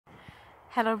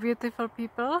Hello beautiful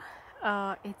people,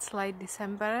 it's late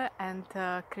December and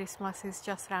Christmas is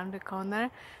just around the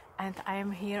corner and I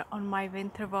am here on my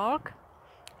winter walk.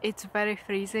 It's very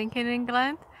freezing in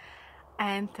England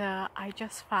and I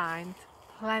just find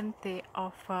plenty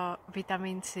of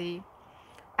vitamin C,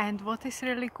 and what is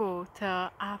really good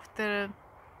after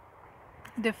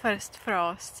the first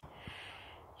frost,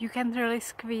 you can really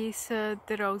squeeze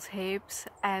the rose hips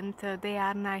and they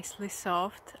are nicely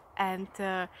soft, and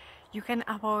you can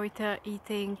avoid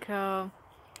eating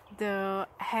the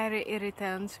hairy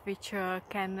irritants which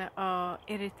can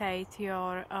irritate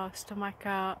your stomach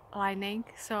lining.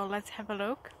 So let's have a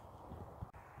look.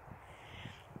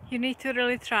 You need to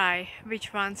really try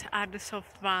which ones are the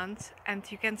soft ones, and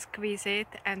you can squeeze it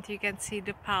and you can see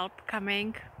the pulp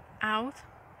coming out,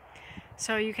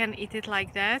 so you can eat it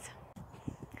like that.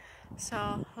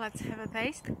 So let's have a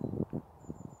taste.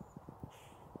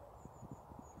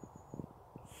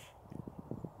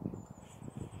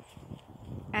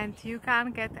 And you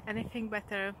can't get anything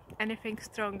better, anything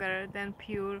stronger than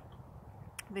pure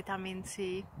vitamin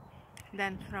C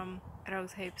than from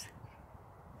rose hips.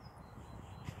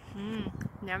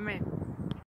 Yummy.